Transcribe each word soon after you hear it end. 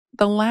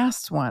the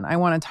last one I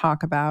want to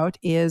talk about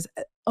is,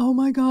 oh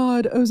my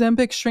God,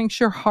 Ozempic shrinks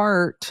your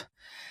heart.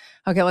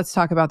 Okay, let's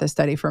talk about this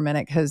study for a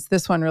minute, because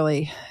this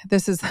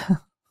is,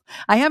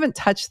 I haven't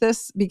touched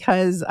this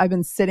because I've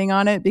been sitting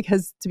on it,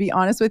 because to be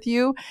honest with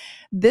you,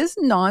 this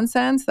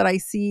nonsense that I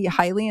see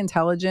highly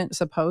intelligent,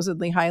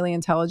 supposedly highly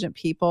intelligent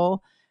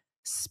people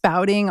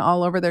spouting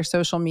all over their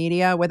social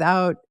media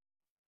without.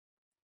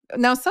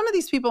 Now, some of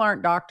these people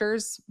aren't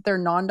doctors. They're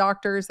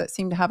non-doctors that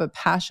seem to have a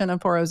passion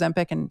for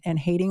Ozempic and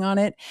hating on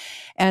it.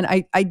 And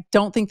I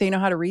don't think they know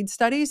how to read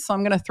studies. So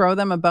I'm going to throw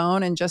them a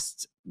bone and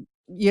just,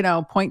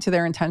 point to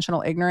their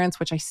intentional ignorance,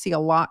 which I see a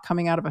lot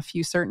coming out of a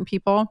few certain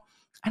people.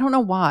 I don't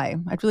know why.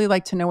 I'd really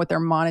like to know what their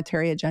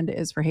monetary agenda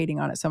is for hating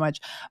on it so much.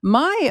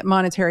 My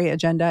monetary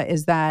agenda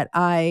is that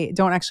I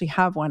don't actually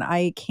have one.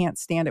 I can't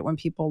stand it when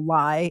people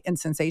lie and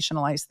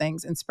sensationalize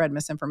things and spread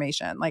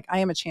misinformation. Like, I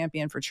am a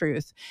champion for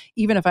truth,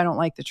 even if I don't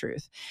like the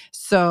truth.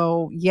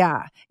 So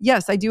yeah,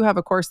 yes, I do have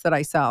a course that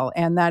I sell,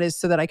 and that is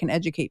so that I can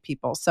educate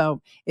people.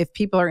 So if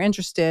people are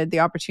interested, the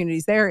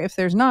opportunity's there. If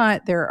there's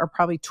not, there are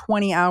probably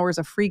 20 hours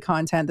of free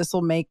content. This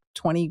will make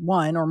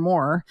 21 or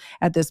more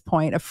at this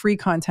point of free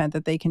content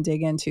that they can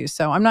dig into.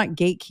 So I'm not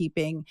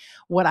gatekeeping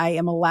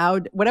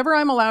whatever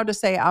I'm allowed to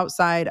say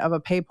outside of a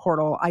pay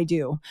portal, I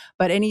do.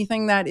 But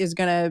anything that is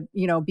going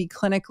to, be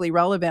clinically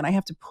relevant, I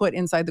have to put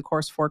inside the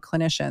course for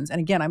clinicians. And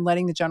again, I'm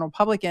letting the general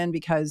public in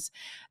because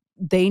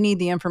they need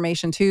the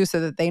information too,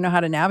 so that they know how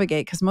to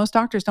navigate, because most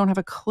doctors don't have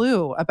a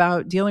clue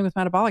about dealing with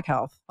metabolic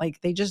health.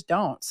 Like, they just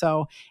don't.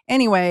 So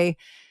anyway,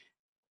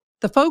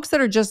 the folks that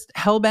are just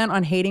hell-bent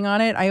on hating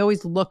on it, I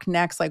always look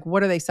next, like,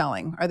 what are they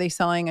selling? Are they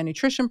selling a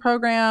nutrition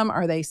program?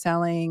 Are they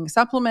selling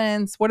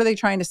supplements? What are they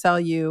trying to sell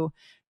you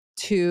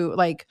to?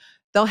 Like,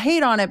 they'll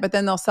hate on it, but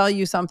then they'll sell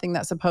you something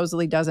that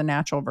supposedly does a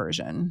natural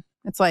version.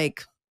 It's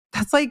like,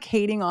 that's like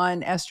hating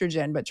on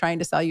estrogen, but trying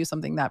to sell you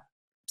something that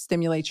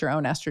stimulates your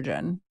own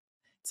estrogen.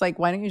 It's like,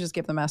 why don't you just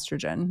give them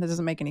estrogen? This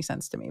doesn't make any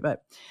sense to me,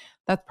 but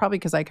that's probably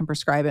because I can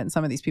prescribe it and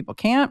some of these people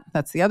can't.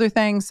 That's the other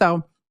thing.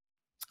 So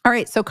all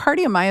right, so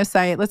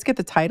cardiomyocyte, let's get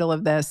the title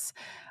of this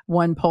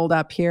one pulled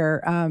up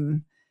here.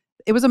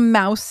 It was a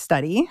mouse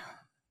study.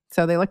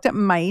 So they looked at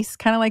mice,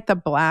 kind of like the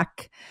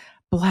black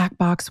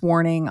box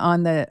warning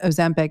on the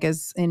Ozempic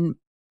is in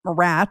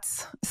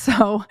rats.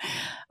 So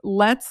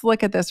let's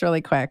look at this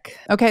really quick.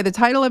 Okay, the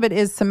title of it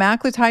is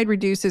Semaglutide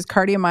Reduces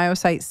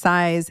Cardiomyocyte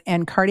Size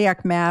and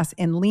Cardiac Mass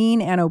in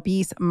Lean and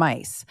Obese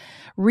Mice.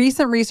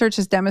 Recent research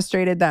has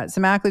demonstrated that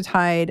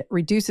semaglutide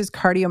reduces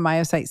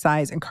cardiomyocyte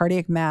size and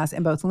cardiac mass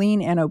in both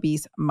lean and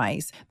obese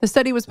mice. The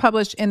study was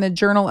published in the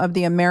Journal of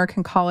the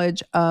American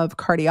College of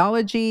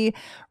Cardiology.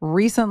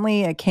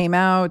 Recently, it came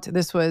out.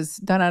 This was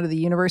done out of the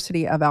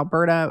University of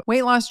Alberta.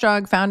 Weight loss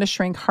drug found to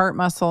shrink heart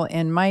muscle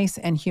in mice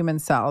and human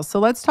cells. So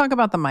let's talk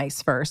about the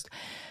mice first.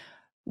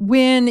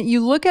 When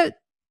you look at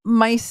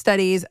mice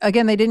studies,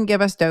 again, they didn't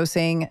give us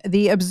dosing.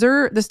 The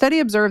study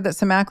observed that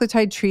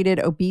semaglutide-treated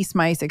obese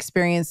mice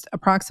experienced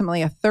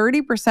approximately a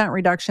 30%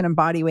 reduction in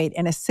body weight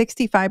and a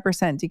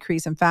 65%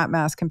 decrease in fat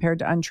mass compared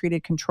to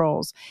untreated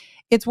controls.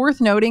 It's worth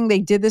noting they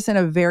did this in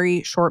a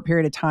very short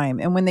period of time.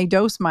 And when they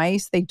dose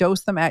mice, they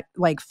dose them at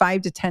like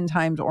 5 to 10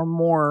 times or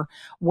more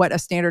what a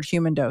standard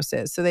human dose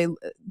is. So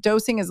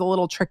dosing is a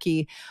little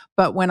tricky.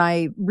 But when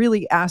I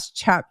really asked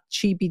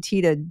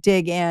ChatGPT to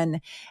dig in,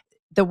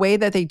 the way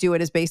that they do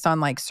it is based on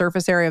like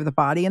surface area of the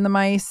body in the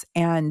mice.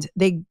 And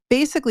they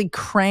basically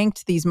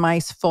cranked these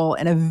mice full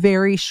in a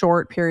very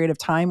short period of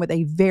time with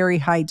a very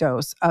high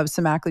dose of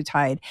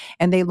semaglutide.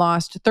 And they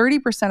lost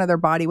 30% of their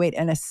body weight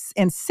and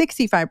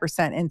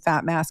 65% in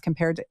fat mass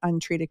compared to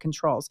untreated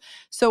controls.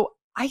 So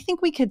I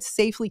think we could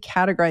safely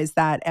categorize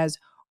that as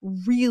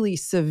really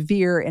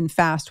severe and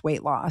fast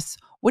weight loss.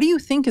 What do you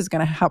think is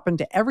going to happen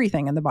to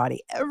everything in the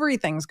body?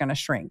 Everything's going to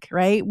shrink,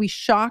 right? We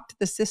shocked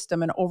the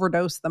system and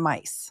overdosed the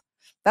mice.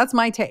 That's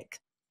my take.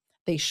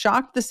 They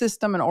shocked the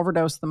system and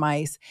overdosed the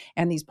mice,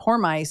 and these poor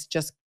mice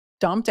just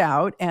dumped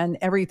out. And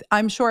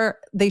I'm sure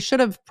they should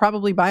have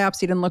probably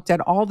biopsied and looked at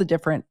all the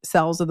different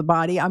cells of the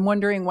body. I'm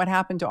wondering what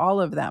happened to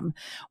all of them.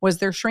 Was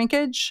there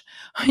shrinkage,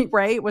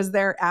 right? Was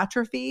there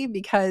atrophy?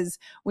 Because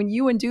when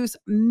you induce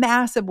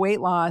massive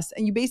weight loss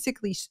and you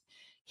basically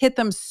hit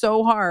them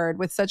so hard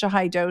with such a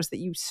high dose that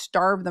you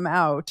starve them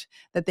out,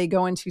 that they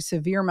go into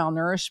severe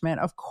malnourishment,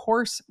 of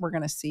course, we're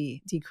going to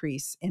see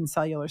decrease in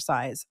cellular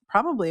size,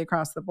 probably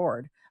across the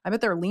board. I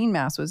bet their lean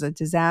mass was a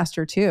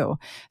disaster too.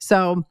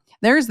 So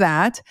there's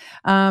that.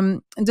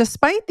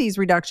 Despite these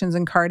reductions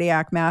in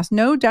cardiac mass,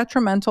 no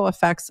detrimental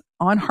effects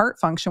on heart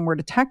function were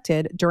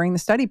detected during the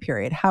study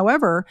period.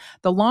 However,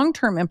 the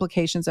long-term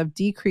implications of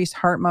decreased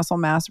heart muscle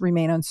mass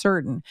remain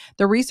uncertain.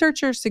 The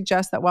researchers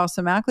suggest that while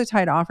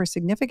semaglutide offers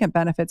significant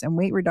benefits in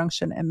weight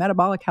reduction and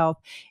metabolic health,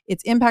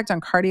 its impact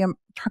on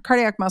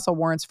cardiac muscle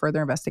warrants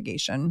further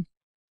investigation,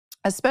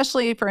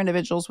 especially for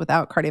individuals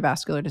without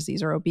cardiovascular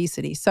disease or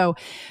obesity. So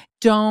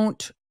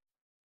don't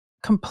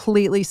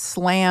completely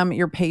slam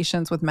your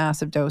patients with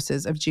massive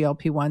doses of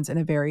GLP-1s in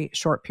a very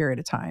short period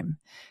of time.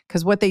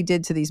 Because what they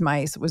did to these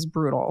mice was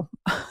brutal.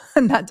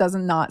 And that does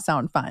not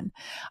sound fun.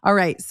 All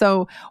right.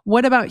 So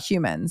what about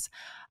humans?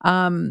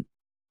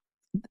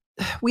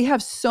 We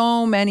have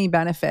so many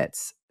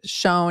benefits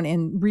shown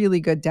in really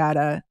good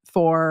data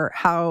for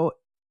how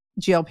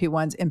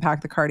GLP-1s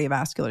impact the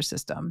cardiovascular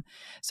system.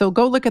 So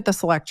go look at the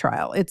SELECT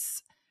trial.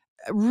 It's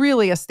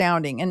really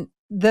astounding. And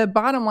the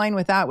bottom line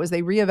with that was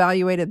they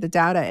reevaluated the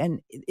data,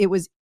 and it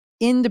was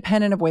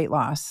independent of weight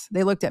loss.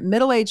 They looked at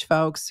middle-aged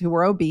folks who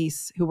were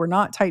obese, who were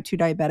not type 2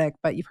 diabetic,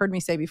 but you've heard me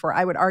say before,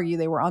 I would argue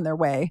they were on their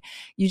way.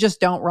 You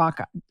just don't rock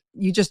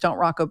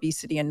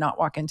obesity and not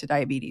walk into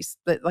diabetes.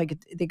 But like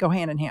they go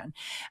hand in hand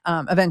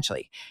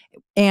eventually.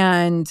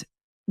 And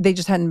they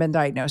just hadn't been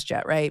diagnosed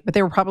yet, right? But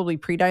they were probably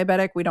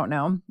pre-diabetic. We don't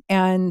know.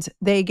 And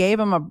they gave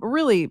them a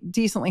really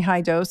decently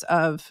high dose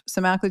of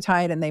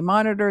semaglutide, and they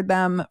monitored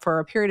them for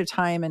a period of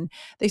time. And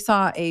they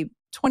saw a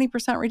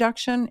 20%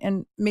 reduction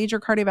in major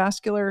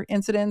cardiovascular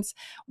incidents.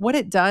 What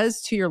it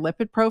does to your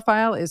lipid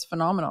profile is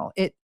phenomenal.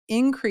 It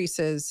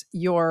increases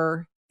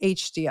your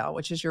HDL,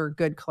 which is your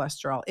good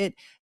cholesterol. It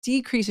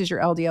decreases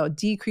your LDL,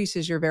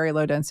 decreases your very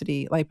low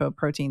density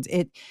lipoproteins.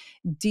 It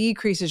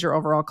decreases your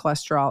overall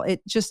cholesterol.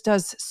 It just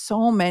does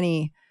so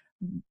many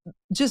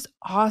just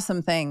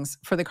awesome things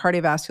for the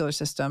cardiovascular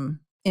system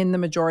in the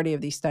majority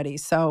of these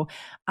studies. So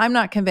I'm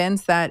not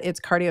convinced that it's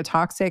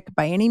cardiotoxic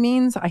by any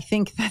means. I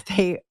think that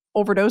they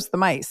overdose the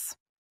mice,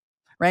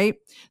 right?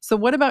 So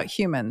what about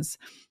humans?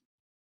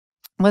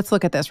 Let's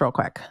look at this real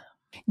quick.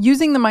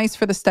 Using the mice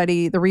for the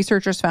study, the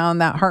researchers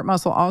found that heart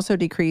muscle also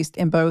decreased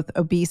in both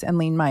obese and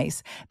lean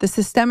mice. The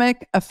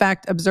systemic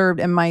effect observed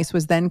in mice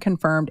was then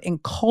confirmed in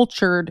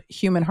cultured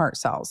human heart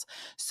cells.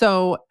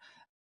 So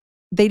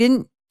they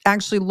didn't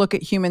actually look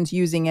at humans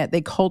using it. They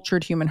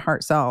cultured human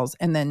heart cells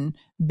and then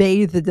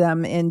bathed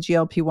them in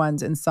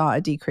GLP-1s and saw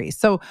a decrease.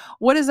 So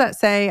what does that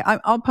say?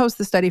 I'll post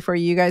the study for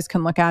you. You guys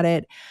can look at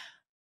it.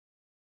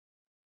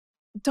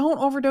 Don't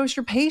overdose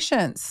your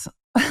patients.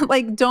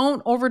 Like,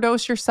 don't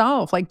overdose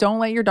yourself. Like, don't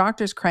let your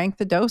doctors crank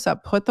the dose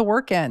up. Put the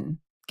work in.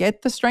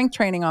 Get the strength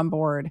training on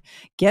board.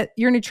 Get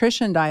your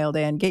nutrition dialed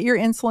in. Get your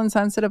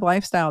insulin-sensitive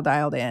lifestyle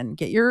dialed in.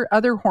 Get your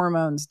other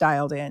hormones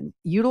dialed in.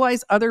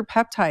 Utilize other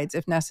peptides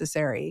if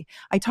necessary.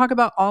 I talk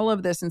about all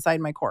of this inside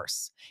my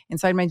course,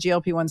 inside my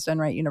GLP-1s Done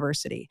Right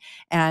University.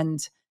 And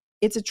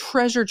it's a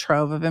treasure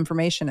trove of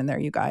information in there,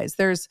 you guys.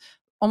 There's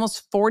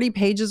almost 40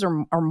 pages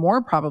or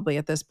more probably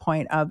at this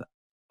point of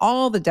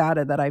all the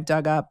data that I've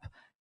dug up,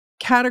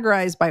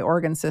 categorized by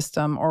organ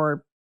system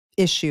or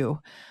issue.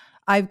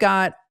 I've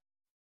got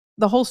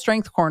the whole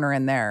strength corner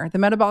in there. The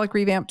metabolic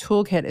revamp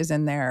toolkit is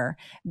in there.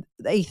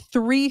 A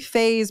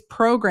 3-phase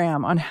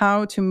program on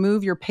how to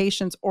move your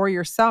patients or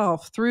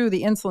yourself through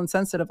the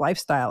insulin-sensitive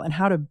lifestyle and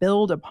how to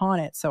build upon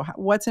it. So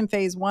what's in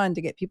phase 1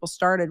 to get people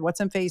started? What's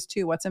in phase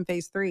 2? What's in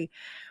phase 3?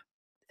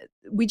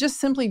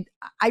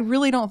 I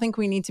really don't think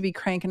we need to be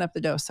cranking up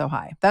the dose so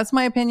high. That's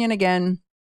my opinion again.